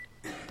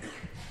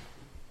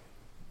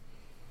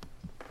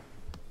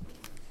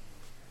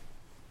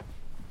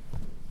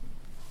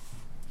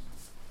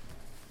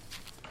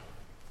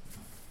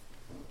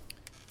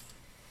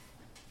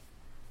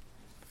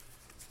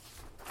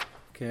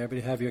Okay,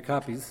 everybody have your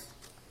copies.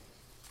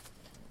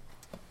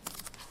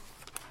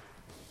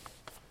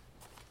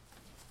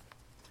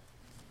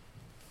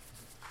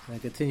 I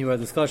continue our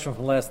discussion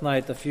from last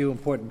night, a few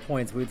important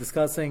points. We were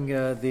discussing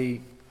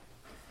the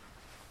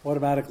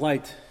automatic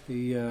light,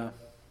 the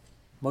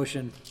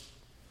motion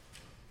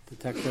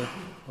detector,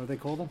 what do they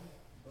call them?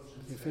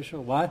 The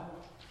official, what?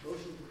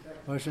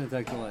 Motion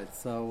detector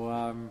lights.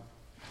 So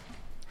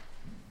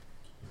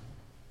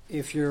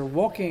if you're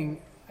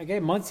walking, I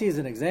gave Muncie as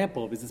an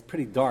example because it's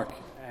pretty dark,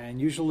 and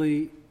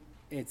usually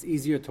it's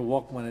easier to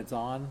walk when it's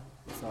on,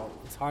 so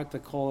it's hard to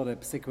call it a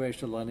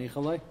psikreisha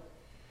lanichale.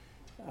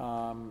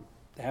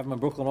 They have them in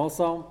Brooklyn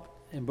also.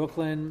 In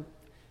Brooklyn,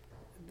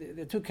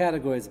 there are two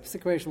categories,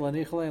 psikreisha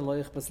lanichale and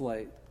loich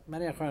baslei.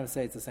 Many Achronim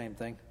say it's the same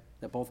thing.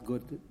 They're both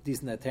good,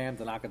 decent at term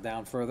to knock it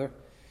down further.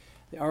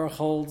 The Aruch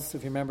holds,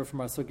 if you remember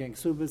from our Sugya and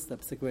Ksubis,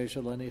 that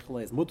psikreisha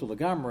lanichale is mutter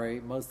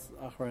legamrei. Most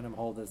Achronim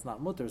hold that it's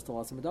not mutter, it's still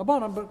also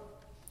midabanan, but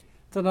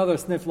it's another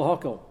sniff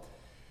lahokal.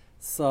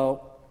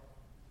 So,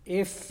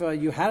 if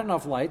you had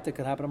enough light, that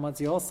could happen in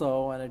Muncie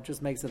also, and it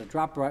just makes it a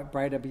drop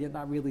brighter, but you're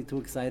not really too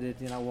excited,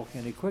 you're not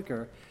walking any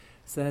quicker,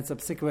 so then it's a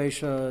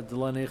psikreisha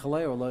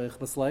delanichale or loich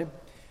baslei.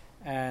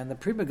 And the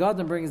Pri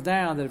Megadim brings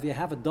down that if you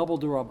have a double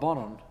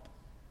durabanon,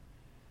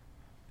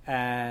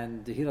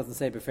 and he doesn't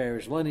say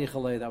beferish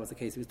lanichale, that was the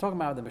case he was talking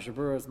about. The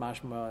Mishaburas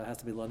mashma has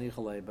to be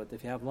lanichale, but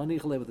if you have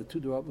lanichale with two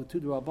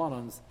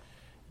durabanons,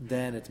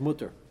 then it's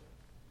mutter.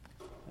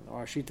 And there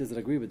are shitas that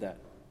agree with that,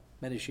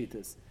 many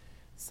shitas.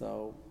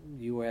 So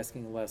you were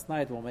asking last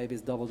night, well, maybe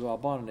it's double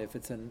durabanon. If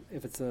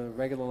it's a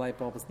regular light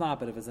bulb, it's not.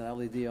 But if it's an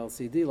LED,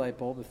 LCD light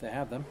bulb, if they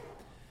have them,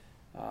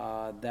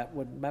 that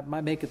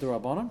might make it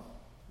durabanon.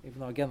 Even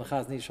though again the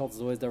Chazon Ish holds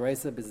is always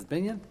deraisa b'zis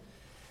binyan.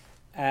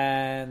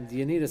 And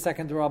you need a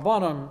second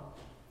Rabbanon,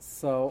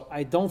 so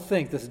I don't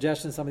think the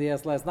suggestion somebody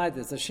asked last night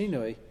is a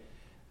shinui.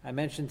 I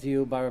mentioned to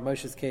you by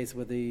Ramosha's case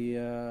with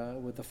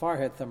the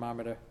forehead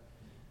thermometer,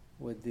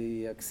 with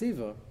the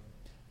ksiva.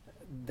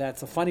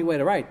 That's a funny way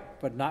to write,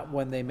 but not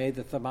when they made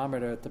the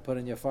thermometer to put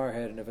in your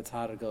forehead, and if it's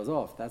hot, it goes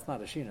off. That's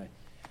not a shinui.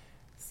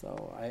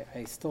 So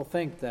I still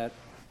think that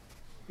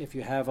if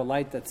you have a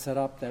light that's set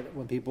up that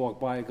when people walk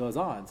by, it goes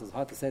on. So it's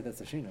hard to say that's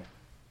a shinui.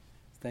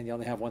 Then you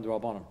only have one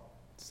Rabbanon.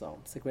 So,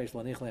 Sikreish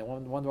Lanichle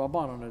and one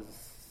Rabbanon is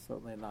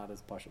certainly not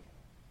as pashut.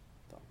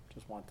 So,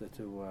 just wanted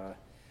to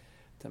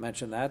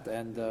mention that.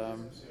 And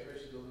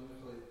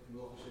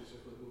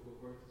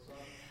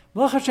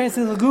Melacha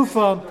Shein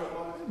Gufa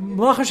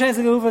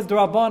is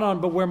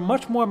Rabbanon, but we're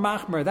much more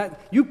machmer.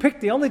 That you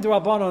picked the only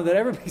Rabbanon that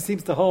everybody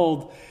seems to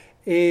hold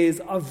is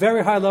a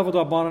very high level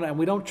Rabbanon, and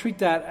we don't treat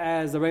that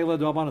as a regular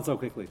Rabbanon so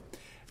quickly.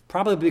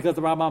 Probably because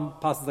the Rambam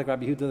passes like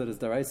Rabbi Yehuda that is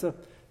deraisa.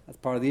 That's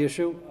part of the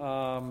issue.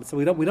 So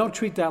we don't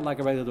treat that like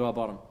a regular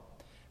Durabanan.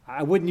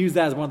 I wouldn't use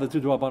that as one of the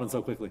two Durabanan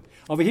so quickly.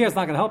 Over here, it's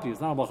not going to help you.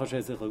 It's not a Malchus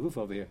Shein Seichel Gufa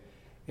over here.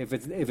 If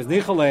it's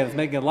Nichole and it's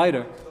making it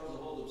lighter.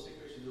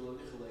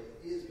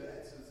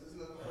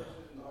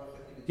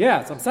 Yeah,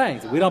 that's what I'm saying.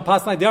 So we don't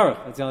pass like derech.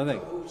 That's the only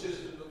thing.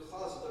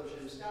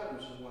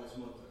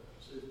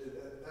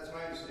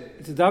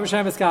 It's a Davar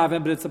Shem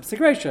Eskaven, but it's a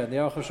psikreisha. The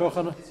Aruch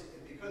HaShulchan.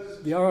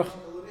 The Aruch.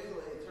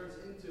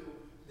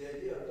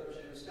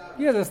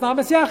 Yeah, that's not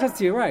Mesiachas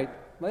to you, right?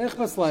 Laich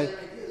baslei. Which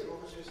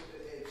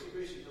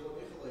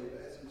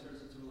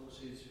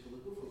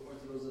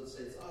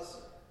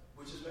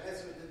is the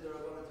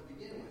Rabbanan to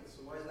begin with. So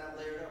why is that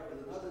layered up with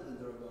another than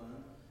the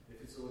Rabbanan?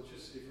 If it's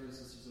electricity, for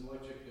instance, it's an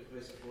electric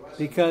place for us.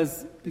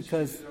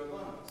 Because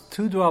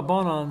two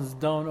Rabbanans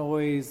don't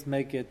always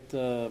make it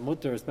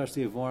mutter,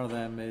 especially if one of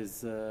them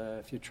is,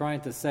 if you're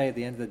trying to say at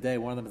the end of the day,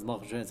 one of them is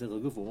Malchus Shein Seichel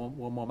Gufa,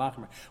 one more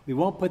machmer. We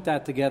won't put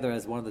that together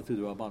as one of the two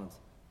Rabbanans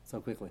so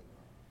quickly.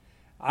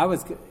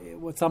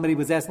 What somebody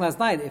was asking last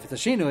night, if it's a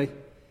shinui,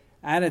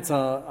 and it's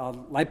a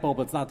light bulb,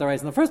 but it's not the right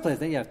in the first place,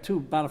 then you have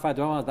two bona fide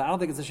Rabbanos, but I don't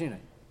think it's a shinui.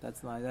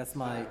 That's my. That's the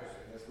way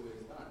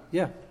it's done.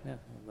 Yeah.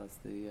 That's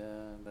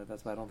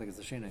why I don't think it's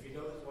a shinui. If you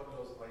notice one of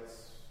those lights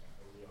is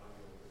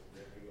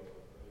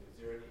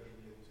there any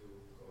Indian to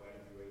go ahead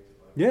and be ready to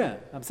Yeah,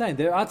 I'm saying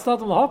they're outside of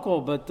the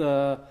hakol, but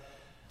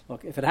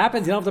look, if it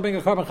happens, you don't have to bring a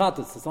korban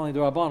chatas. It's only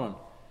the Rabbanon,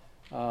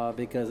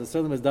 because it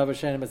certainly was davar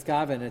shein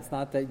miskaven. It's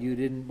not that you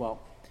didn't. Well,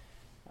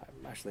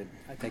 actually,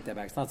 I take that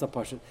back. It's not so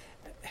pashut.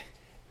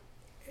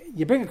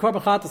 You bring a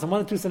korban chatas in one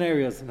of two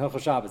scenarios in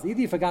Hilchos Shabbos.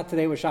 Either you forgot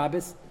today was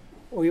Shabbos,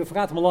 or you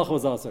forgot the malacha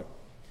was also.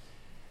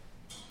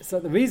 So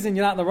the reason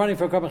you're not in the running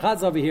for a korban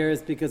chatas over here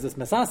is because it's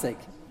mesasek.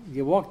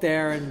 You walk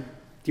there and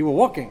you were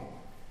walking.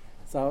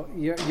 So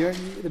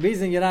the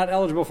reason you're not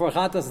eligible for a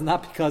chatas is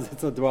not because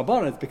it's a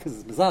drabbanan, it's because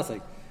it's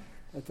mesasek.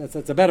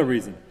 That's a better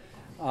reason.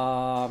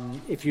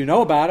 If you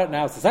know about it,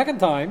 now it's the second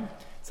time.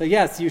 So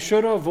yes, you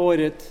should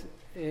avoid it.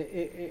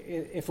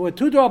 If it were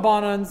two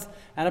drabbanans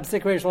and a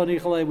psikreish lo,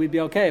 we'd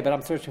be okay. But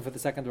I'm searching for the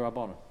second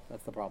drabbanan.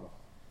 That's the problem.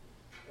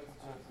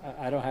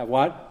 I don't have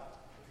what?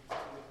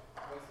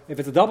 If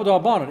it's a double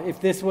drabbanan, if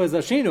this was a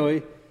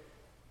shinui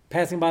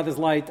passing by this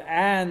light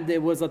and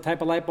it was a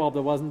type of light bulb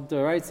that wasn't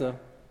deraisa,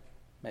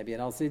 maybe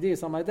an LCD or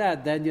something like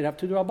that, then you'd have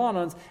two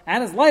drabbanans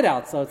and it's light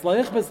out, so it's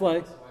laich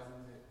b'slei.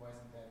 Why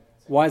isn't that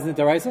Why isn't it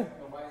deraisa? No,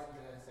 why isn't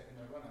it a second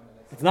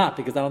Rabbanan? It's not,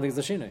 because I don't think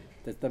it's a shinoi.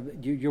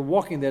 You're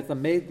walking there.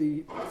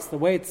 It's the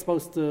way it's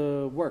supposed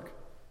to work.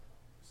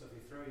 So if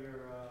you throw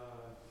your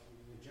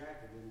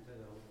jacket into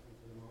the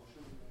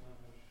motion,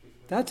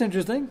 That's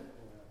interesting.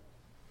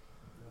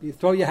 You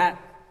throw your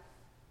hat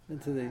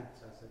into the.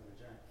 so I said the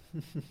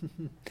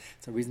jacket.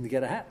 It's a reason to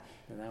get a hat.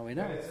 And now we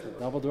know. It's the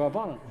double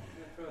d'Rabbanan.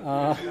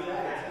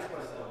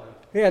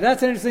 Yeah,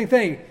 that's an interesting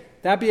thing.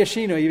 That'd be a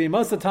shino. You mean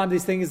most of the time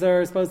these things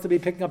are supposed to be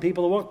picking up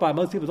people who walk by.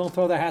 Most people don't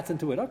throw their hats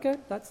into it. Okay,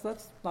 that's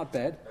not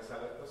bad. That's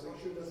not like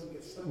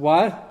this one.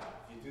 What?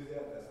 If you do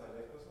that, that's not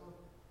like this one.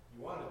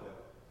 You want to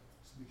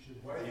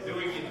do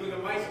it. You're doing the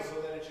mice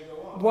so that it should go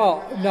on.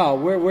 Well, no,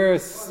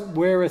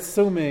 we're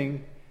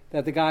assuming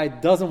that the guy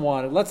doesn't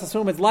want it. Let's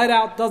assume it's light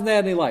out, doesn't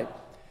add any light.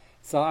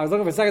 So I was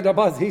looking for second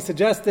Rabbanan. He's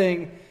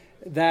suggesting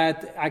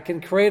that I can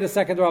create a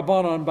second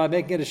Rabbanan by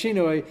making it a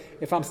shinui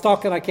if I'm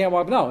stuck and I can't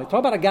walk. No, he's talking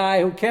about a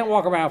guy who can't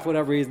walk around for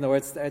whatever reason, or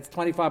it's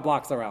 25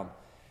 blocks around.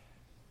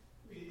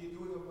 You do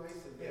the mice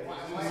and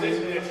yeah, it says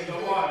that it should go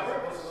on. As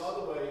opposed to the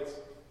other way, it's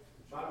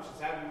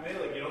just having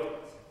mailing. You don't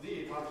leave,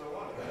 you don't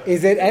want it.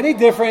 Is it any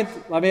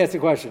different? Let me ask you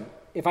a question.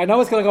 If I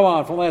know it's going to go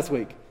on from last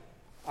week,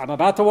 I'm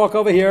about to walk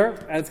over here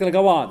and it's going to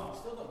go on.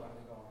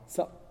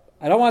 So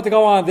I don't want it to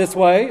go on this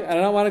way, and I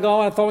don't want to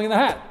go on throwing the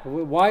hat.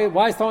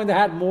 Why is throwing the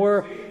hat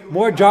more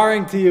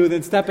jarring to you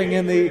than stepping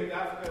in the?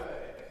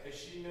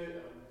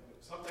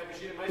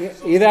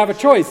 Either have a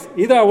choice.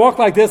 Either I walk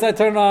like this, I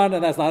turn it on,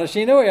 and that's not a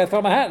shino, or I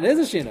throw my hat, and it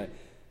is a shino.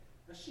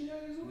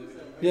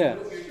 Yeah.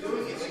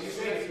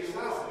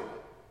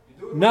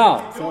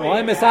 No, it's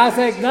only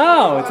misasek.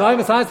 No, it's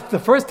only misasek the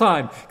first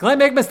time. Can I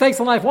make mistakes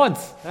in life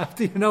once?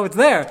 After you know it's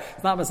there,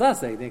 it's not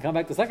misasek. Then you come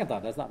back the second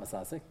time. That's not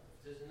misasek.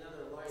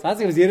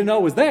 Misasek was you didn't know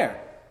it was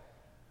there.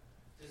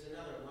 There's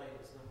another light.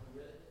 It's not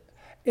permitted.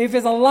 If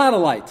there's a lot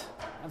of light,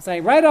 I'm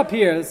saying right up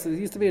here. There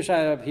used to be a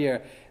shadow up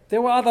here.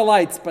 There were other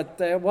lights, but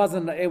it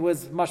wasn't. It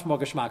was much more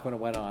geschmack when it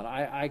went on.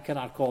 I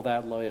cannot call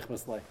that loich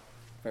mislay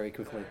very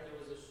quickly. There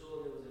was a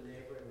shul, there was a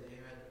neighbor, and they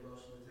had the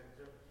motion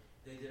detector.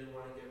 They didn't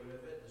want to get rid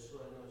of it. The shul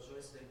had no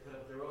choice. They put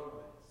up their own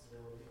lights. So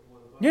when people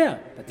went by, Yeah,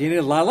 but you need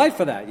a lot of light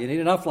for that. You need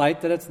enough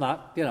light that it's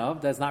not,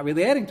 that's not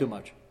really adding too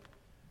much.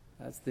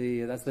 That's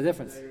the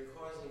difference. So you're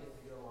causing it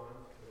to go on.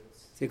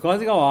 So you're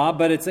causing it to go on,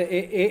 but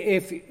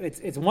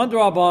it's one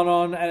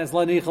drabanon and it's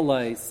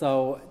lanichalei.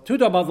 So two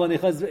drabanon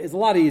lanicha is a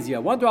lot easier.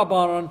 One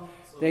drabanon,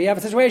 there you have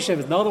a situation.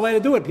 There's no other way to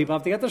do it. People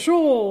have to get the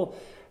shul.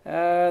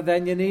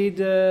 Then you need,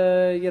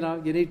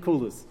 you need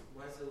coolers.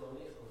 Why is it lo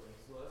nichol?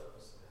 It's lo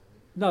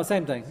echos. No,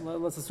 same thing.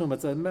 Let's assume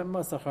most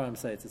of the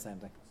say it's the same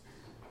thing.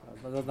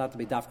 It doesn't have to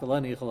be dafka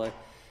lanichalei.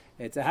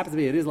 It happens to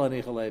be it is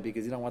lanichalei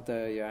because you don't want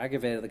you're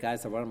aggravated the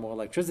guys to run more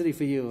electricity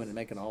for you and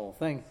making a whole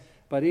thing.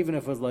 But even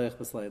if it was loich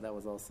b'slei, that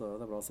would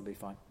also be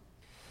fine.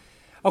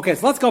 Okay,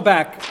 so let's go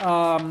back.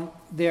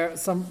 There are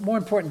some more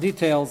important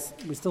details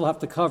we still have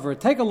to cover.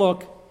 Take a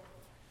look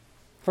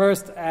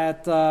first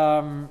at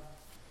Siman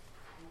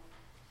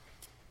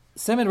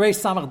Reish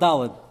Samach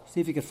Daled.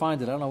 See if you can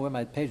find it. I don't know where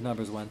my page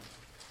numbers went.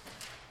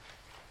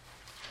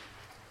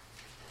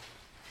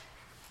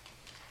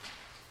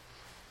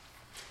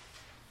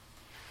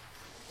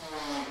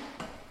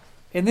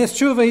 In this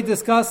tshuva, he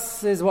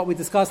discusses what we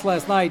discussed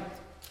last night.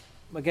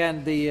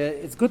 Again,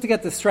 it's good to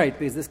get this straight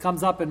because this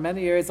comes up in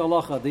many areas of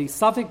halacha. The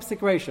Safik P'sik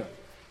Reisha.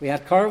 We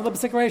had Karev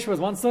L'P'sik Reisha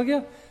was one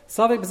sugya.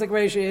 Safik P'sik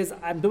Reisha is,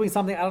 I'm doing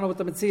something, I don't know what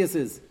the Metzias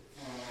is.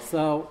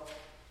 So,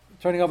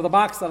 turning over the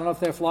box, I don't know if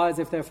there are flies.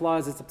 If there are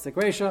flies, it's a P'sik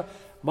Reisha.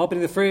 I'm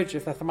opening the fridge.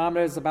 If the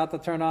thermometer is about to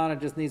turn on, it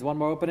just needs one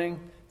more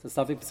opening. It's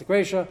a Safik P'sik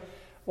Reisha.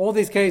 All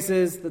these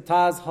cases, the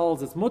Taz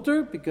holds its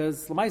mutter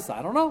because L'maisa,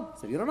 I don't know.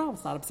 So if you don't know,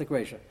 it's not a P'sik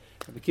Reisha.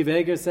 Rabbi Kiva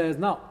Eger says,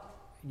 no,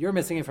 you're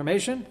missing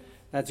information.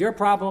 That's your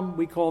problem.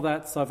 We call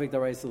that Safik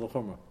D'Oraisa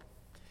L'Chumra.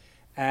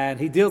 And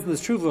he deals in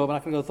this tshuva. I'm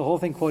not going to go through the whole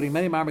thing, quoting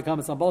many Marmar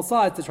comments on both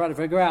sides to try to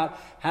figure out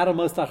how do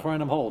most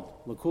Achronim hold.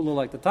 L'Kula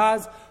like the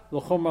Taz,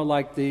 L'Chumra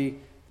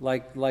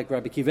like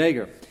Rabbi Kiva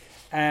Eger.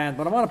 And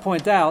what I want to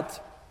point out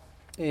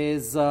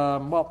is,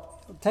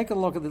 take a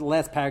look at the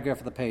last paragraph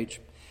of the page.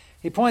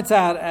 He points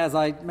out, as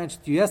I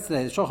mentioned to you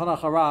yesterday, the Shulchan Aruch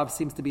Harav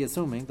seems to be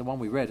assuming, the one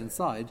we read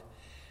inside,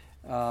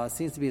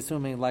 seems to be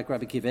assuming like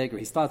Rabbi Kiva Eger.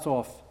 He starts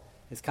off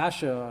his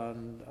kasha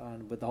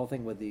on with the whole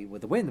thing with the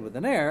wind, with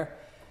an air,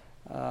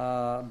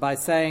 by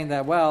saying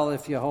that, well,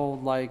 if you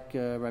hold like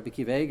Rabbi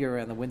Kiva Eger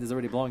and the wind is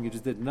already blowing, you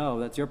just didn't know,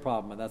 that's your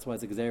problem, and that's why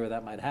it's a gzera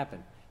that might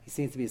happen. He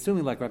seems to be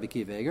assuming like Rabbi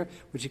Kiva Eger,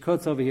 which he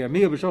quotes over here.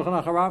 Miyu b'Shulchan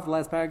Aruch Harav, the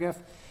last paragraph.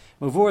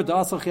 Mavur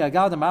da'asol chi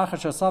agav d'ma'achar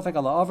shasafek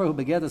ala over who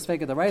beged as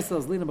fake at the reisa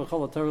as lina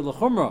b'chol atari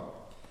l'chumra.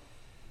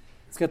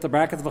 Let's get the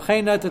brackets.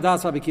 V'chein to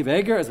das Rabbi Kiva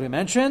Eger, as we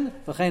mentioned.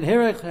 V'chein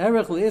herich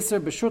li'isr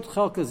b'shut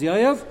chelkes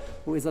Yoyev,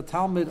 who is a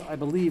Talmud, I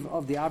believe,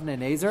 of the Avnei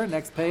Nezer.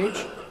 Next page.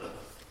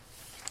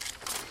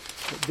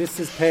 This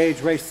is page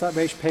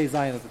Reish Pei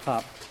Zayin at the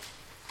top.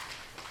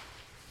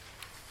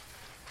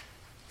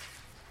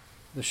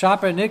 The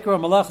Shaper Nikra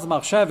Malachas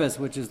Machsheves,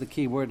 which is the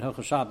key word in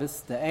Hilchos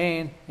Shabbos. The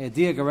Ein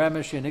Edia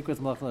Garemesh Nikras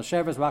Malachas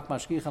Machsheves Rak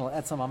Mashkichan Al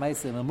Etzam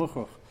Ameisim Al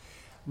Muchruch.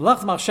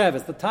 Melachas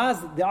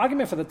Machshavas. The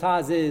argument for the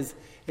Taz is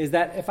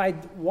that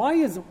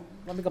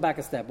let me go back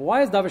a step.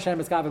 Why is Davar Shein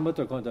Miskaven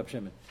Mutter according to Reb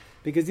Shimon?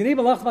 Because you need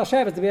Melachas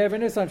Machshavas to be every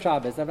Nisan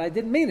Shabbos. If I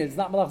didn't mean it, it's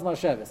not Melachas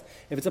Machshavas.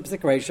 If it's a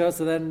Pesik Reisha,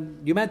 so then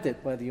you meant it,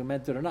 whether you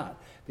meant it or not,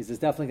 because it's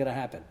definitely going to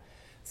happen.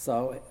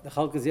 So the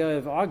Chalkas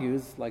Yoav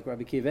argues, like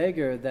Rabbi Kiva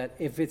Eger, that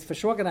if it's for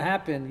sure going to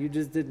happen, you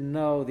just didn't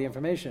know the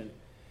information.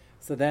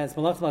 So then it's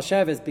Melachas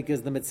Machshavas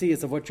because the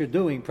Metzias of what you're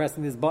doing,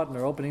 pressing this button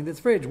or opening this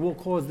fridge, will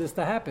cause this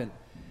to happen.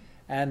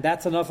 And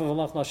that's enough of a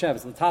Melachas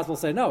Machshavas. The Taz will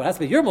say, no, it has to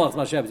be your Melachas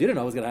Machshavas. You didn't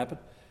know it was going to happen.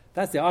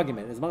 That's the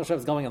argument. Is Melachas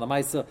Machshavas going on the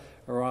Maisa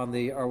or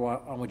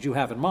on what you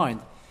have in mind?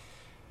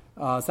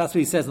 So that's what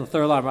he says in the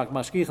third line. You just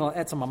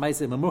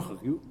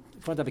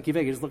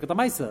look at the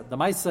Maisa. The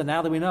Maisa,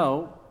 now that we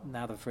know,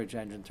 now the fridge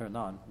engine turned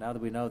on, now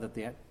that we know that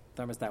the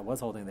thermostat was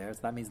holding there, so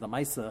that means the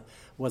Maisa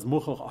was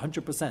muchach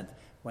 100%.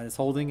 When it's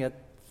holding at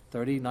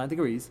 39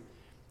 degrees,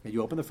 and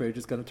you open the fridge,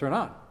 it's going to turn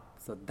on.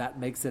 So that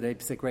makes it a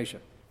Pesik Reisha.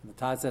 And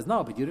the Taz says,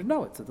 no, but you didn't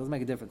know it, so it doesn't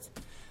make a difference.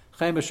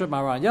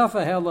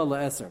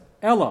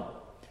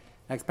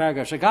 Next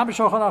paragraph. Shagam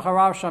b'shochanach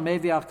harav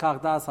shameviach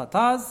kach das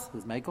hataz,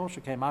 who's Mekel,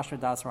 shekei mashmer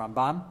das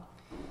Ramban,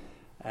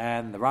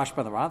 and the Rashba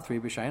and the Ran, three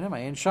b'shainim,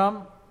 ayin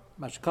sham,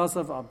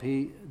 mashkosav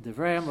api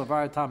devreim,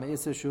 levar tam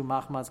isishu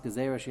machmas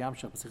gezerah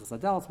shiyamshach b'sichas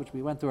adels, which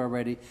we went through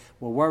already.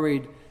 We're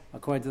worried,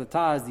 according to the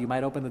Taz, you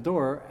might open the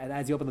door, and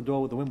as you open the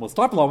door, the wind will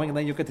start blowing, and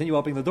then you continue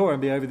opening the door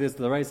and be over this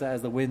to the race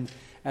as the wind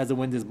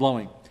is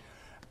blowing.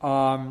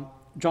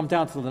 Jump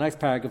down to the next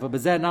paragraph.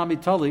 B'zeh nami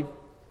toli.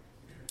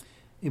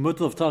 Now,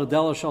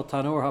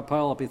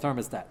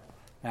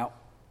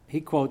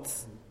 he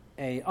quotes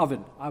a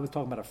oven. I was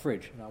talking about a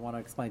fridge, and I want to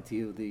explain to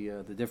you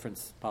the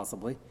difference,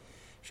 possibly.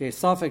 You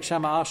don't know where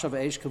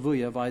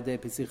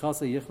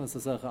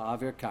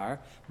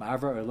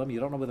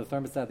the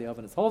thermostat of the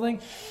oven is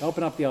holding. You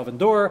open up the oven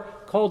door,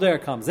 cold air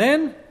comes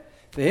in,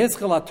 the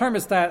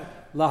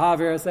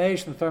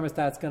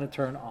thermostat's going to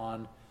turn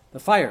on the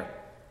fire.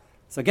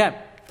 So again,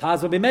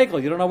 Taz will be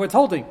Mekel, you don't know where it's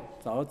holding.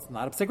 So it's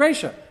not a Pesik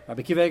Reisha.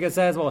 Rabbi Kiva Eger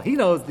says, well,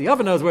 the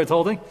oven knows where it's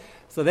holding.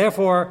 So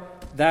therefore,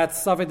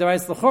 that's Safek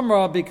D'Oraisa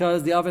L'Chumra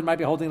because the oven might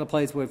be holding in a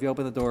place where if you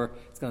open the door,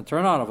 it's going to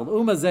turn on. It's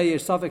another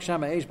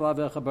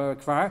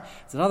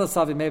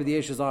Safek, maybe the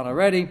Eish is on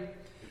already.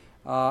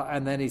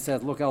 And then he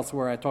says, look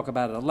elsewhere, I talk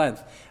about it at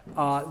length.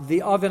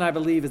 The oven, I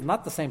believe, is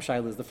not the same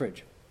shaila as the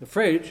fridge. The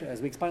fridge,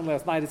 as we explained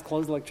last night, is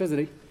closed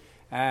electricity.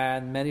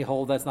 And many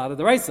hold that's not a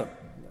D'Oraisa.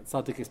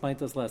 Something explained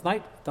to us last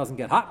night. It doesn't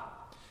get hot.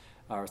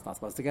 Or it's not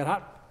supposed to get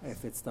hot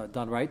if it's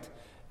done right.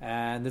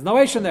 And there's no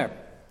Eish in there.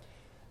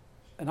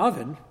 An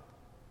oven,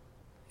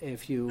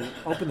 if you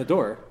open the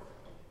door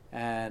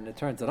and it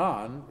turns it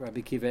on,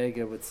 Rabbi Kiva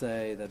Eger would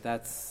say that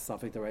that's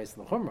Safek D'Oraisa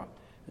L'Chumra.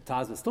 The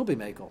Taz would still be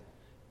Mekel.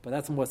 But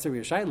that's a more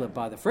serious shayla.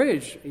 By the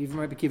fridge, even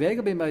Rabbi Kiva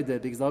Eger be made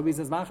because the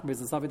reason is Machmir is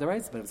Safek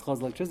D'Oraisa, but if it's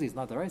closed electricity, it's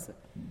not D'Oraisa.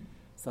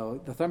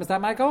 So the thermostat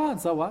might go on,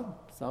 so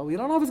what? So you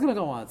don't know if it's going to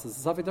go on, so it's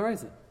Safek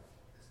D'Oraisa.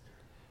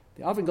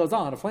 The oven goes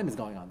on, a flame is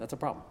going on. That's a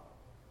problem.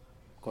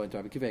 According to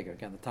Rabbi Kiva Eger.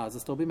 Again, the Taz will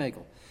still be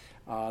Mekel.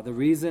 The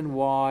reason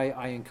why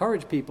I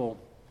encourage people,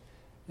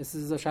 this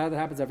is a shayla that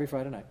happens every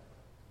Friday night.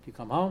 You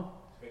come home.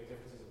 Big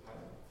difference is a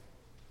pilot.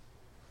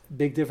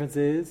 Big difference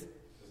is? Does it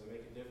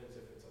make a difference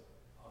if it's an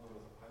oven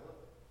with a pilot?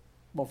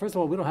 Well, first of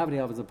all, we don't have any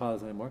ovens with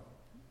pilots anymore.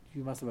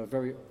 You must have a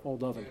very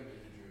old oven.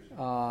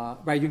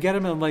 Right, you get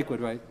them in Lakewood,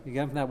 right? You get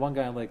them from that one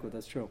guy in Lakewood,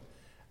 that's true.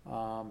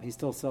 He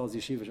still sells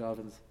yeshivish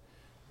ovens.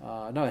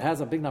 No, it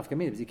has a big nafka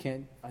because you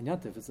can't, on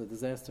Yantif, it's a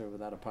disaster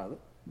without a pilot.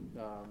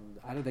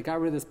 They got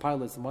rid of this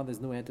pilots and one of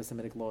these new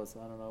anti-Semitic laws.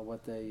 I don't know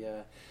what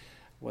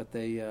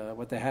they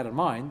had in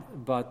mind.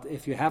 But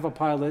if you have a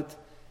pilot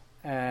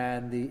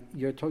and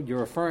your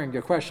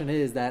question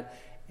is that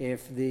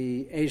if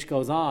the Eish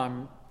goes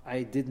on,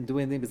 I didn't do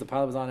anything because the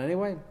pilot was on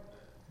anyway, it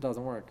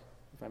doesn't work.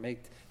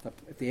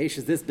 If the Eish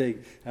is this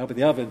big, I open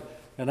the oven,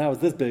 and now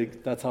it's this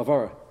big, that's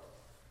Havara.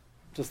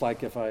 Just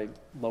like if I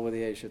lower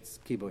the Eish, it's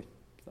Kibui.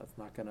 That's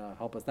not going to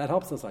help us. That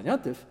helps us on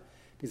Yantif,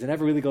 because it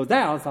never really goes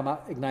down, so I'm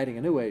not igniting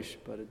a new Eish,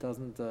 but it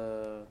doesn't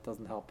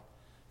help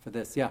for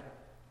this. Yeah.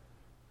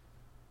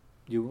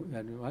 You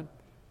what?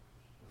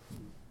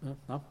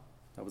 No?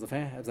 That was a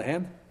fan? That was a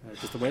hand?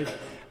 Just a wave?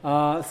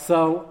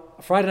 So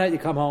Friday night you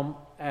come home,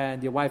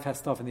 and your wife has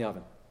stuff in the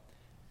oven.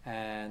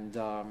 And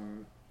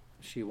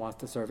she wants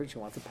to serve it, she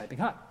wants it piping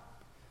hot.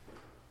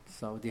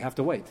 So do you have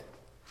to wait?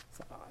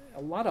 So,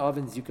 a lot of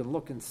ovens you can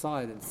look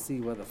inside and see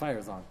where the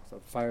fire's on. So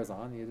if the fire's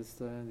on,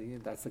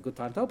 that's a good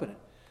time to open it.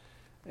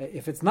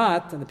 If it's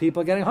not, and the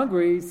people are getting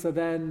hungry, so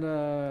then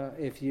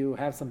if you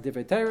have some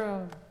divrei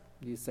Torah,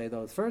 you say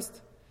those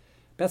first.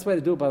 Best way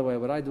to do it, by the way,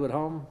 what I do at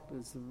home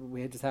is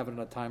we just have it on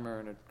a timer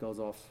and it goes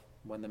off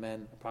when the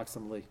men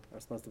approximately are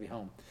supposed to be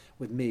home.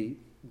 With me,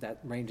 that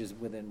ranges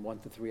within 1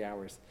 to 3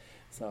 hours.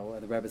 So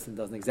the Rebbetzin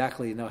doesn't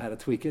exactly know how to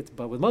tweak it,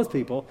 but with most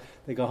people,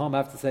 they go home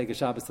after saying a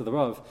Shabbos to the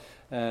Rav,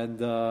 and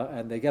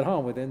they get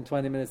home within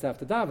 20 minutes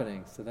after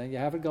davening. So then you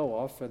have it go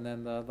off, and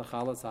then the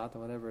challah hot or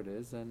whatever it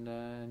is,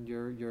 and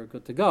you're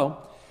good to go.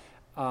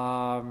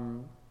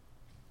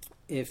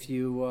 If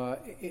you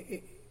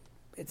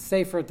it's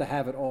safer to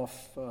have it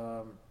off,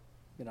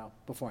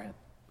 beforehand.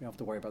 You don't have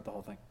to worry about the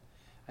whole thing.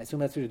 I assume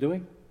that's what you're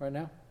doing right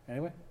now,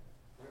 anyway?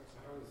 I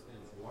don't understand.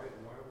 So why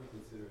are we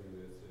considering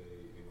this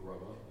a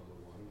grubba, number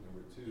one?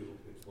 Number two,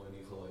 it's when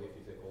you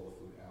take all the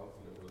food out,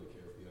 you don't really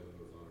care if the oven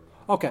goes on or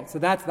not. Okay, so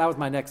that was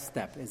my next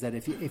step, is that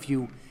if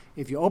you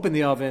open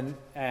the oven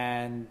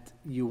and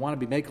you want to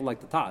be making like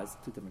the Taz,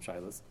 two different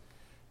shilas,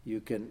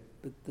 you can,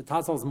 the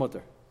Taz holds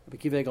mutter. The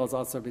Kiva goes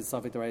also be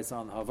Safik Reisa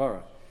on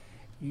Havara.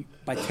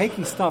 By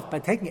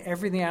taking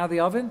everything out of the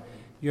oven,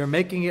 you're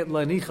making it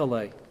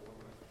lanichale.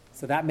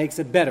 So that makes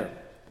it better.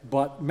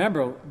 But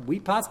remember, we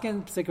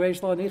paskin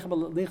psikreish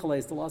lanichale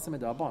is still awesome in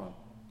the Abanim.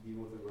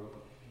 Even with the grubba?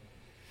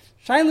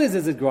 Shaila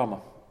is it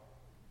grama?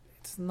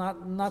 It's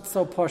not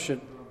so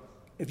poshut.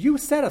 If you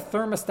set a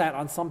thermostat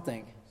on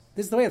something,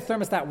 this is the way a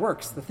thermostat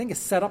works. The thing is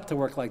set up to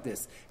work like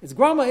this. Its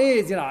grama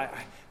is, I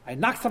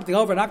knocked something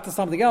over, knocked to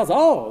something else.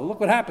 Oh, look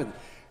what happened.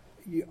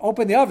 You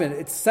open the oven,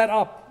 it's set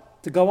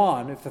up to go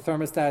on if the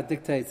thermostat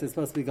dictates it's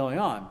supposed to be going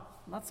on.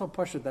 Not so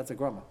poshut, that's a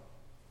grama.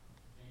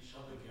 Can you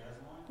shut the gas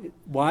line?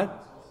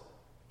 What?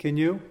 Can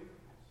you?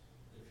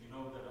 If you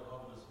know that the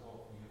oven is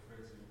off and you're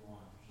afraid to go on,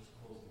 just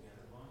close the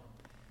gas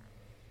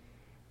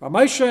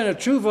line. Ramesha and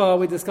Achuva,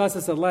 we discussed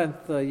this at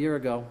length a year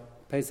ago.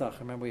 Pesach,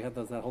 remember we had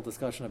that whole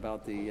discussion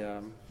about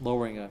the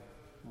lowering a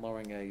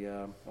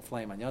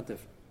flame on Yontif.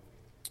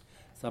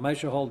 So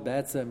Ramesha hold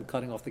Batsim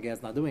cutting off the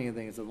gas, not doing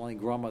anything. It's only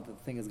grama that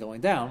the thing is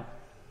going down.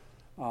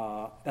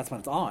 That's when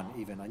it's on,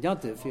 even on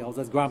Yontif. He holds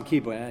that's gram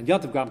kibbutz, and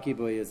Yontif gram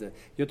kibbutz is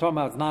you're talking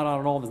about it's not on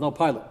at all. There's no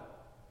pilot.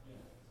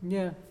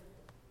 Yeah,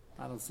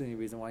 I don't see any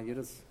reason why you're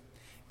just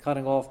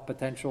cutting off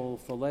potential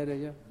for later.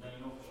 Yeah. Then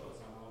you know for sure it's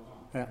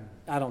not going on.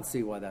 Yeah, I don't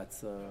see why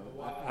that's.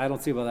 I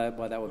don't see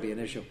why that would be an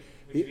issue.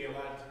 Would you be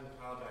allowed to turn the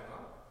pilot back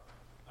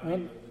on? I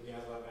mean, the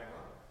gas light back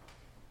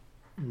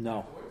on?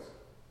 No.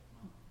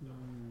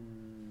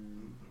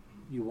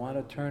 You want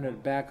to turn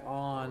it back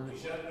on? You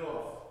shut it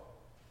off.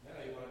 Now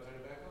you want to turn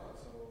it back on,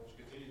 so just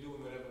continue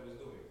doing whatever it was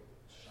doing.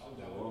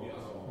 That would be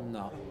awesome.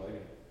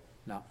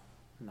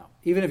 No.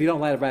 Even if you don't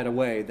light it right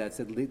away, that's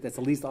at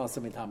least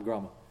awesome in Tam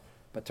Groma.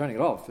 But turning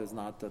it off is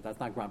not. That's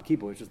not Gram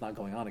Kibbutz. It's just not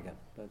going on again.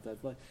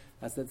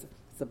 That's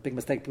a big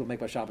mistake people make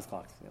by Shabbos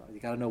clocks.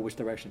 You got to know which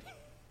direction.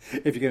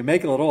 If you're going to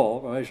make it at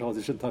all, you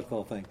shouldn't touch the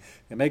whole thing.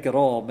 You make it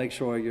all. Make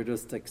sure you're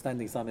just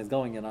extending something that's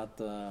going. You're not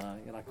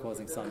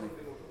causing something.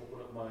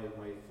 Open up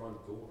my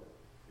front door.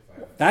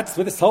 That's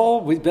with this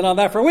whole. We've been on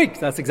that for a week.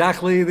 That's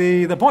exactly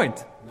the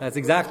point. That's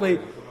exactly.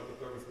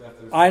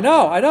 I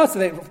know.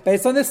 So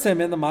based on this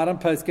simon, the modern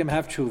poskim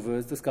have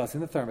tshuvas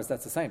discussing the thermostat.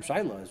 That's the same.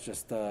 Shaila is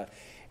just.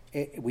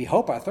 We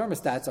hope our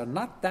thermostats are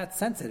not that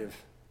sensitive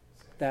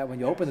that when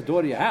you open the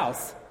door to your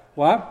house,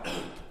 what?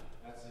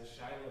 That's a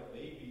Shaila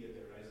baby that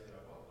they're raising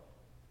up on.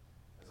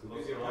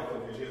 Maybe like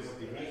if you with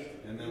the heat,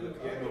 and then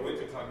in the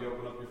wintertime you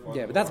open up your front door.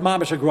 Yeah, but that's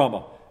mamash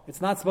groma. It's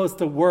not supposed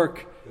to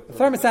work. The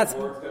thermostats.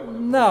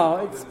 No,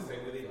 it's. The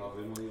same with the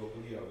oven. When you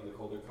open the oven, the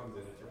colder comes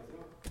in. It turns it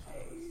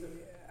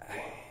on.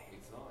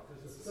 It's not.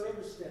 Because the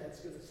thermostat's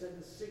going to send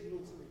a signal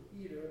to the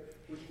heater,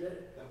 which then.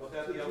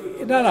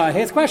 No.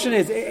 His question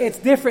is, it's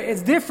different.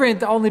 It's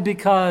different only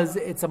because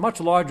it's a much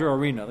larger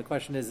arena. The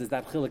question is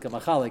that chilik and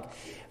machalik?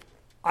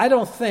 I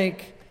don't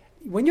think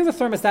when you have a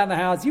thermostat in the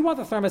house, you want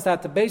the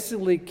thermostat to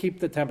basically keep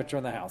the temperature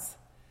in the house.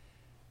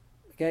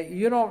 Okay,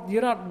 you're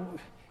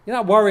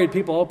not worried.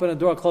 People open a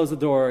door, close the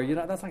door.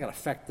 That's not going to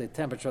affect the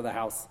temperature of the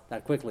house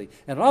that quickly.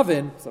 And an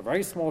oven, it's a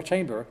very small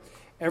chamber.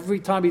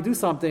 Every time you do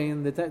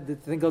something, the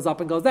thing goes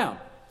up and goes down.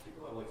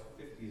 People have like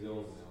 50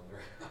 zones down there.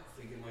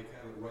 They can like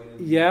have it right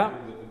in. Yeah.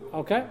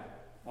 Okay.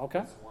 One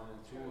and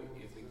two,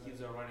 if the kids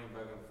are running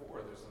back and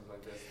forth or something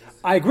like this.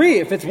 I agree.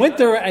 If it's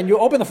winter and you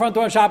open the front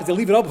door on Shabbos, you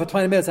leave it open for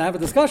 20 minutes and have a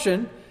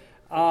discussion,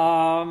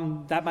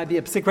 that might be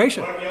a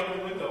psikration. Or if you open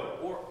the window.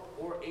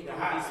 Or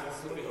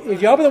specific.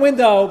 If you open the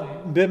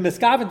window,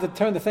 miskaven to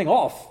turn the thing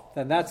off,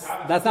 then that's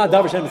not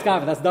davar shem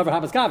miskaven. That's davar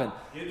ha-miskaven.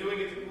 You're doing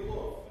it to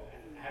cool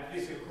off. At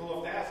least you cool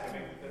off the house and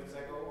make the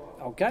thermostat go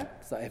off. Okay.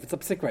 So if it's a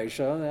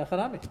psikration,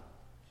 chanami.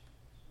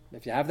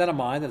 If you have that in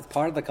mind, that it's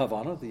part of the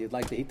kavanah, that you'd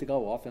like the heat to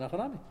go off, in a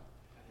chanami.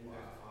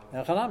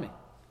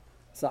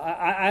 So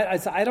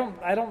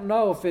I don't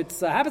know if it's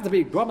happens to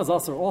be grama is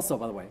also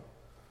by the way,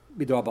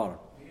 midrabanan.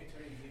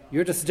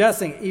 You're just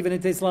suggesting even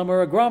in Tislam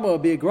or a grama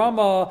would be a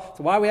grama.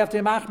 So why we have to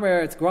be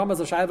machmer? It's grama is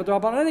a shayla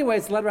v'drabanan anyway.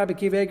 So let Rabbi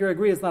Kiva Eger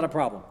agree it's not a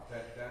problem.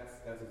 That's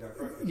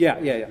exactly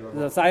right. Yeah.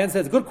 The science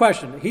says good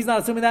question. He's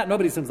not assuming that.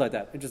 Nobody assumes like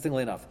that.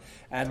 Interestingly enough,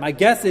 and my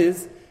guess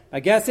is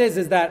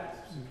that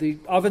the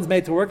oven's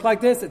made to work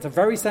like this. It's a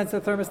very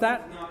sensitive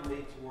thermostat. It's not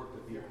made to work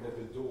that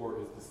the door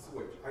is the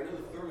switch. I know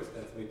the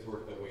thermostat's made to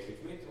work that way.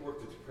 It's made to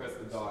work to press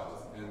the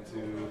dials and to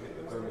hit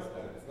the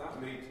thermostat. It's not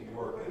made to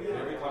work. And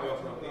every time you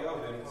open up the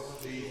oven,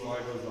 the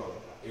light goes on.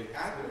 It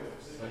happens,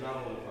 but not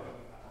all the time.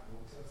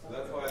 So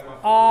that's why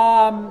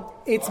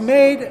it's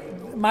made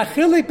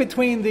machilik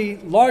between the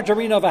large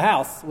arena of a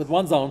house with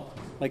one zone,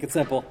 like it's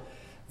simple,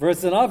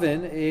 versus an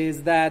oven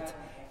is that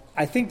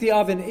I think the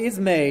oven is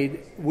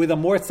made with a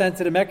more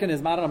sensitive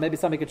mechanism. I don't know, maybe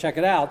somebody could check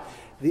it out.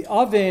 the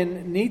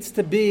oven needs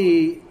to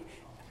be.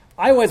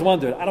 I always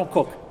wondered. I don't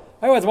cook.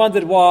 I always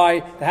wondered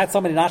why they had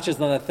so many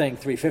notches on that thing,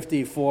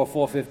 350,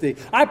 450.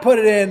 I put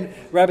it in,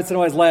 Rebbetzin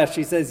always laughs.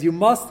 She says, you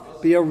must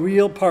be a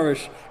real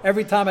parish.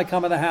 Every time I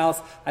come in the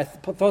house, I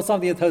throw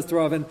something in the toaster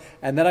oven,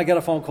 and then I get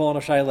a phone call on a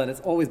shayla, and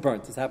it's always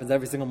burnt. This happens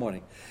every single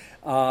morning.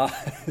 So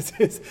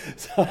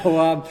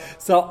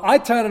I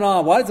turn it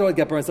on. Why does it always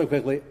get burnt so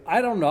quickly?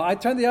 I don't know. I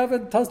turn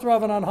the toaster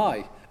oven on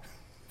high.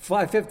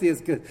 550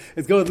 is good.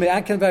 It's good with me,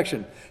 and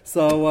convection.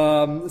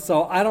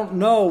 So I don't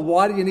know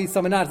why do you need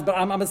so many notches, but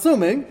I'm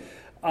assuming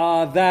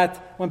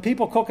that when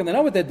people cook and they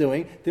know what they're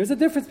doing, there's a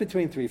difference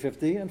between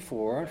 350 and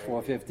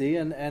 450,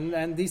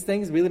 and these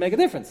things really make a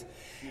difference.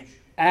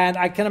 And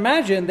I can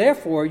imagine,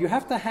 therefore, you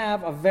have to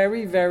have a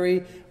very,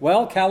 very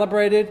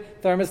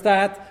well-calibrated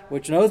thermostat,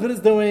 which knows what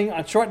it's doing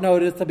on short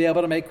notice to be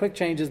able to make quick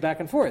changes back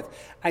and forth.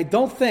 I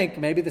don't think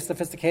maybe the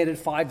sophisticated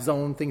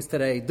 5-zone things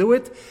today do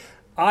it.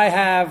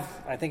 I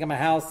think in my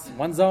house,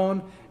 1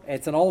 zone.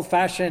 It's an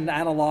old-fashioned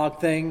analog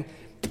thing.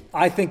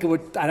 I think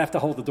I'd have to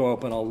hold the door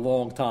open a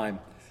long time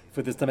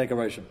for this to make a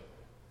ration.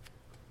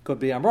 Could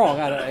be I'm wrong.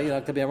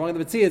 Could be I'm wrong in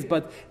the Metzias,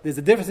 but there's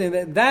a difference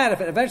in that.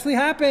 If it eventually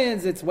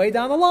happens, it's way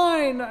down the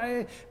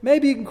line.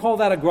 Maybe you can call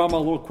that a grama a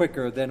little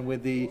quicker than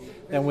with the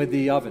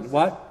oven.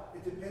 What?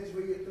 It depends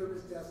where your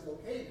thermostat's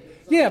located.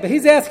 Yeah, but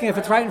he's asking if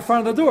it's right in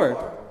front of the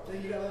door.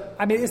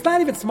 I mean, it's not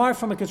even smart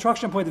from a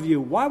construction point of view.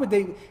 Why would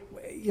they?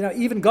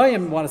 Even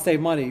Goyim want to save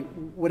money.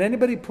 Would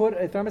anybody put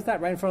a thermostat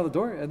right in front of the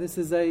door? This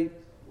is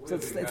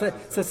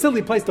it's a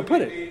silly place to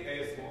put it.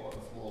 A small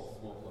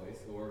place,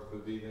 or it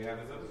could be they have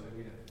his own.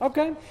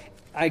 Okay,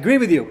 I agree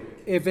with you.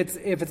 If it's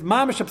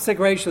mamish a psik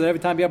ratio that every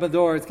time you open the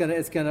door it's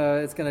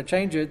gonna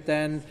change it,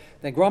 then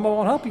grandma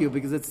won't help you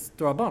because it's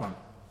d'Rabbanan.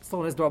 It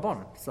still is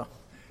d'Rabbanan. So.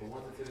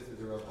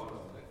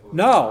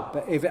 No,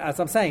 but as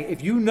I'm saying,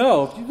 if you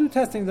do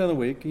testing during the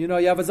week, you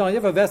have a zone, you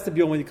have a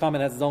vestibule when you come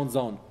in, it has its own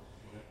zone.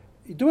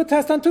 You do a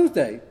test on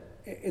Tuesday.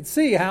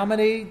 See how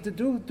many,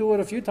 do it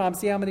a few times,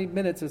 see how many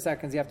minutes or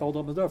seconds you have to hold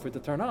open the door for it to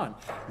turn on.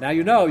 Now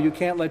you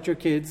can't let your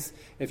kids,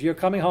 if you're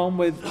coming home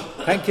with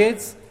 10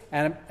 kids,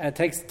 and it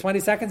takes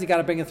 20 seconds, you got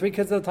to bring in 3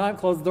 kids at a time,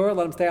 close the door,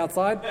 let them stay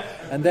outside,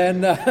 and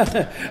then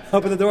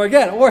open the door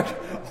again, or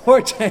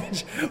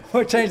change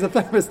the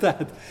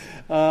thermostat.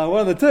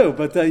 One of the two.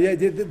 But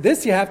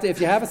this you have to, if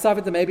you have a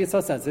suffix that maybe it's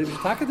so sensitive, you're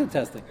talking to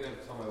testing.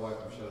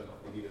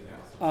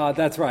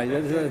 That's right.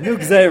 New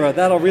Gzeira,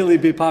 that'll really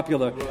be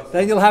popular.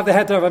 Then you'll have the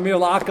heter of Amir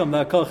La'akam,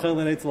 the Kol Chil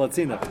Neitz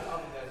Latzina.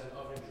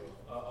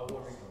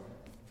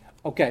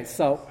 Okay,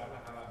 so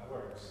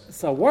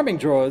warming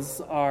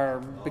drawers are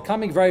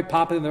becoming very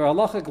popular. They're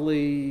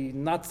halachically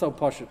not so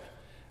pashut.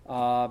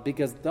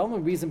 Because the only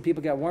reason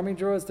people get warming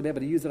drawers is to be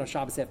able to use it on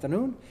Shabbos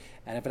afternoon.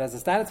 And if it has the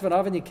status of an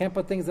oven, you can't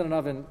put things in an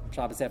oven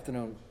Shabbos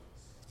afternoon.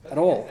 At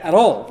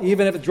all.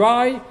 Even if it's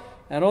dry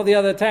and all the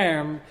other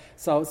term.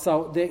 So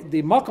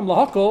the makam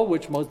lahakol,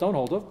 which most don't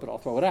hold of, but I'll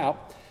throw it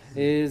out,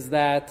 is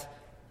that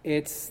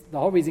it's the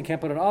whole reason you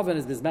can't put it in an oven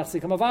is this mechsi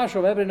kamavasho.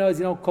 Everybody knows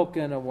you don't cook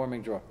in a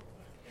warming drawer.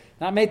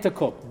 Not made to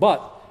cook.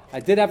 But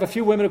I did have a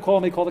few women who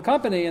called the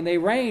company, and they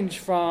range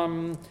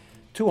from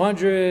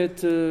 200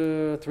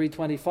 to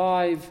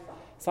 325.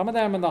 Some of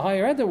them, and the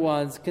higher ended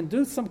ones, can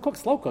do some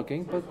slow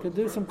cooking, but can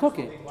do some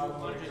cooking.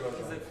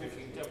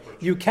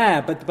 You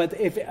can, but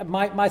if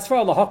my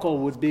svara lahakol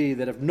would be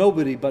that if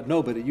nobody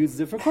uses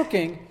it for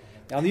cooking,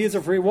 they only use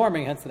it for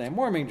warming, hence the name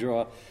warming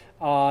drawer,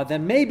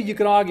 then maybe you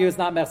could argue it's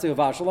not mechsi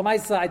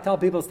uvashal. I tell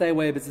people stay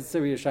away, but it's a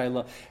serious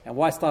shayla, and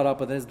why start up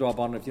with this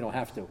drabbanan if you don't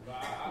have to?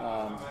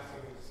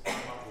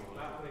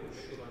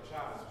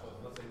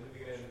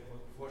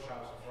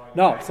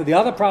 No, so the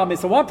other problem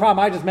is, one problem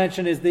I just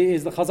mentioned is the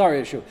chazar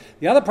issue.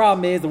 The other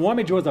problem is the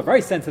warming drawer is a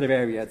very sensitive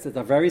area. It's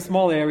a very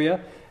small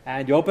area,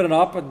 and you open it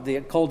up and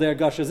the cold air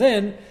gushes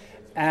in,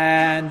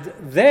 and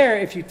there,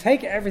 if you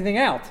take everything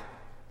out,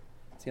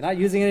 so you're not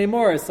using it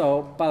anymore,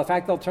 so by the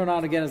fact they'll turn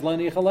on again as lo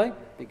nichale,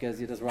 because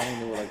you're just running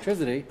the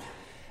electricity.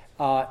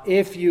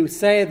 If you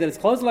say that it's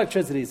closed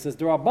electricity, it says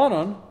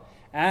d'Rabbanan,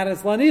 and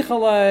it's lo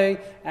nichale,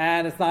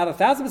 and it's not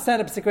 1,000%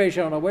 a psik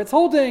ratio, I don't know where it's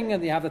holding,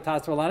 and you have the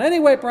tasper on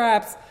anyway,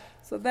 perhaps.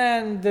 So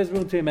then there's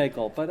room to be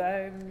makel, but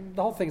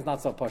the whole thing's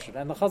not so pashut,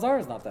 and the chazar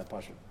is not that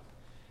pashut.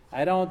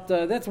 I don't.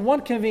 That's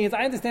one convenience.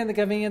 I understand the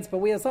convenience, but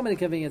we have so many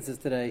conveniences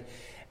today.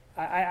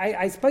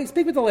 I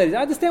speak with the ladies.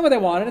 I understand what they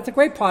want, and it's a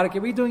great product.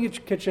 You're redoing your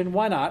kitchen.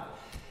 Why not?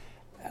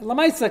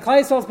 Lamaisa,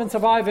 Klal Yisrael has been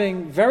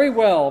surviving very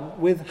well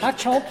with hot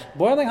chont,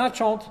 boiling hot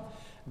chont,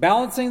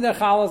 balancing their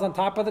challahs on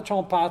top of the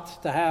chont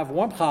pot to have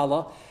warm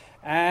challah,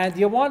 and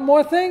you want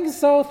more things,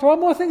 so throw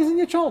more things in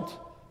your chont.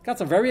 Got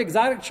some very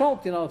exotic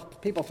chont,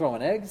 people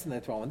throwing eggs, and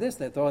they're throwing this,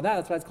 they're throwing that,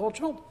 that's why it's called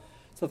chont.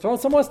 So throw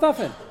some more stuff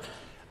in.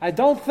 I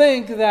don't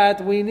think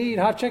that we need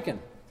hot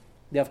chicken.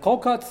 You have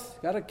cold cuts,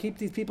 you got to keep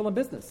these people in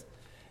business.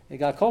 You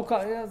got cold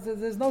cuts,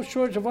 there's no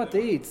shortage of what to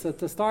eat, so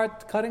to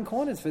start cutting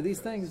corners for these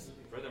things.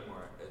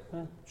 Furthermore,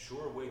 a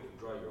sure way to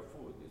dry your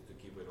food is to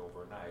keep it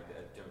overnight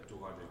at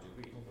 200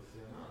 degrees.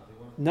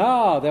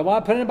 No, they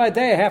want to put it in by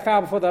day, a half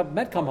hour before the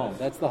men come home.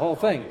 That's the whole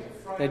thing.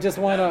 They just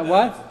want to,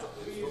 what?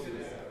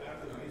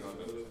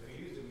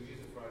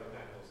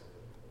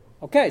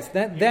 Okay, so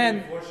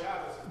then Before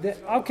Shabbos.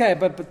 okay,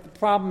 but the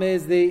problem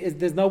is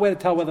there's no way to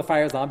tell whether the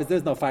fire's on because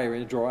there's no fire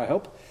in the drawer, I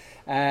hope.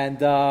 And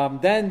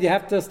then you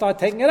have to start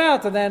taking it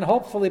out, and then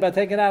hopefully by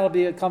taking it out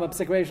it'll become a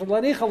psik ratio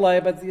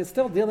l'nichalei, but you're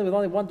still dealing with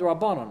only one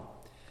d'Rabbanan.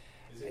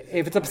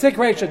 If it's a psik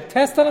ratio,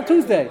 test on a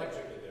Tuesday.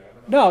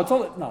 No, it's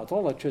all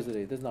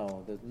electricity. There's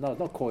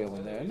no coil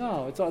in there.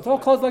 No, it's all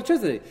closed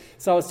electricity.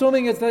 So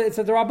assuming it's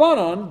a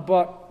d'Rabbanan,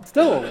 but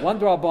still one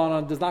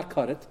d'Rabbanan does not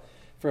cut it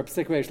for a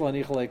psik ratio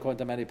l'nichalei according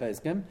to many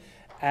peskim.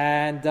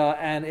 And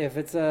if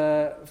it's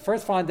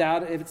first find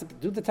out if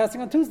do the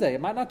testing on Tuesday.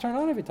 It might not turn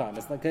on every time.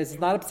 It's not, it's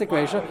not a psik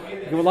ratio.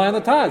 You can rely on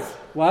the Taz.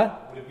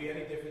 What? Would it be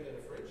any different than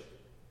a fridge?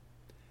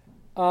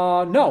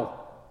 No.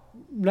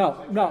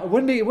 It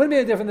wouldn't be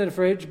any different than a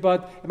fridge,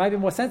 but it might be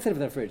more sensitive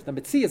than a fridge. The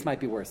Metzias might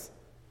be worse.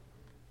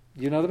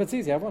 You know the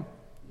Metzias? You have one?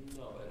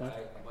 No, and I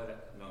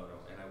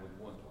would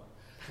want one.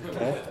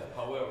 Okay.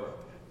 However,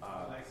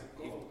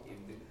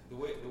 the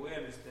way I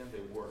understand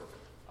they work,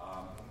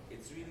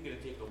 it's really going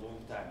to take a long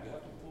time. You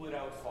have to pull it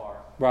out far,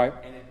 right?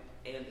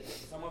 And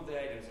some of the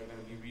items are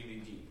going to be really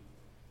deep.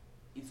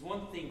 It's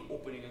one thing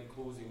opening and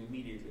closing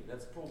immediately.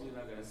 That's probably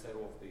not going to set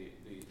off the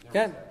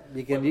Yeah,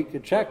 you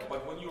can check.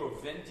 But when you're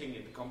venting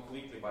it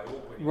completely by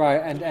opening, right,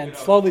 and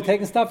slowly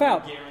taking stuff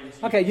out.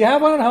 Okay, you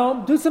have one at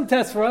home. Do some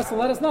tests for us and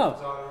let us know.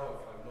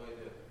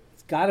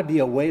 It's got to be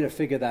a way to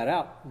figure that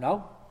out.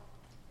 No,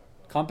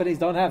 companies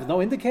don't have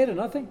no indicator,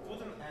 nothing. Do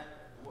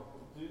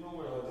you know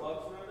where the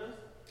plug for it is?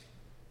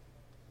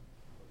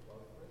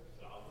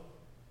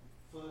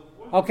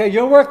 Okay,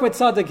 your work with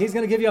Sadik, he's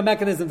going to give you a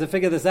mechanism to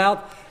figure this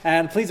out,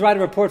 and please write a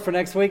report for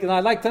next week, and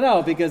I'd like to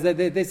know, because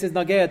this is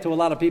nagea to a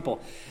lot of people.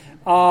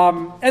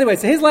 Anyway,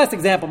 so his last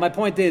example, my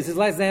point is, his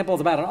last example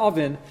is about an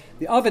oven.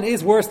 The oven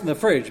is worse than the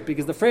fridge,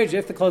 because the fridge,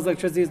 if the closed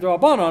electricity is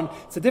d'Rabbanan,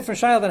 it's a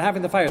different shayla than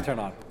having the fire turn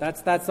on.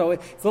 That's so,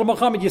 it's a little more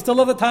common. You still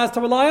have the Taz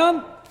to rely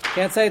on?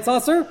 Can't say it's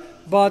usher,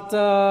 but,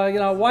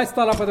 why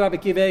start up with Rabbi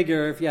Akiva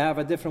Eiger if you have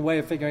a different way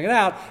of figuring it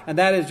out, and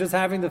that is just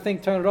having the thing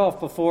turn it off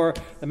before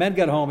the men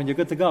get home and you're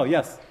good to go.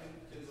 Yes?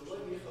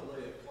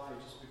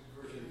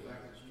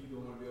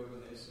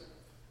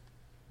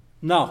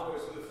 No,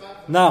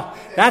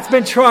 that's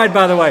been tried,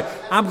 by the way.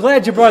 I'm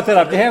glad you brought that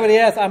up. You hear what he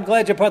asked? I'm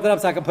glad you brought that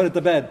up so I can put it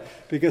to bed.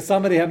 Because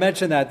somebody had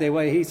mentioned that.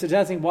 He's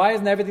suggesting, why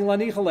isn't everything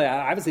lanichale?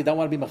 I obviously don't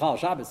want to be Machal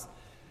Shabbos.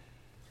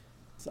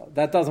 So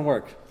that doesn't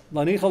work.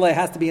 Lanichale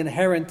has to be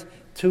inherent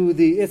to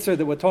the Itzer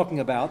that we're talking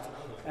about.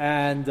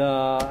 And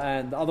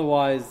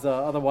otherwise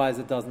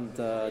it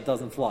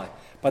doesn't fly.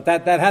 But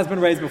that has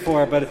been raised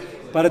before, but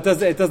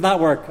it does not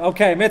work.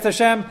 Okay, Mitzvah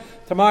Hashem,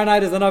 tomorrow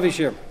night is an Avi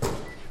Shir.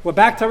 We're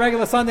back to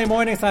regular Sunday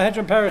morning,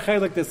 Sanhedrin Perek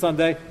Chelik this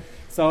Sunday.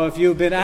 So if you've been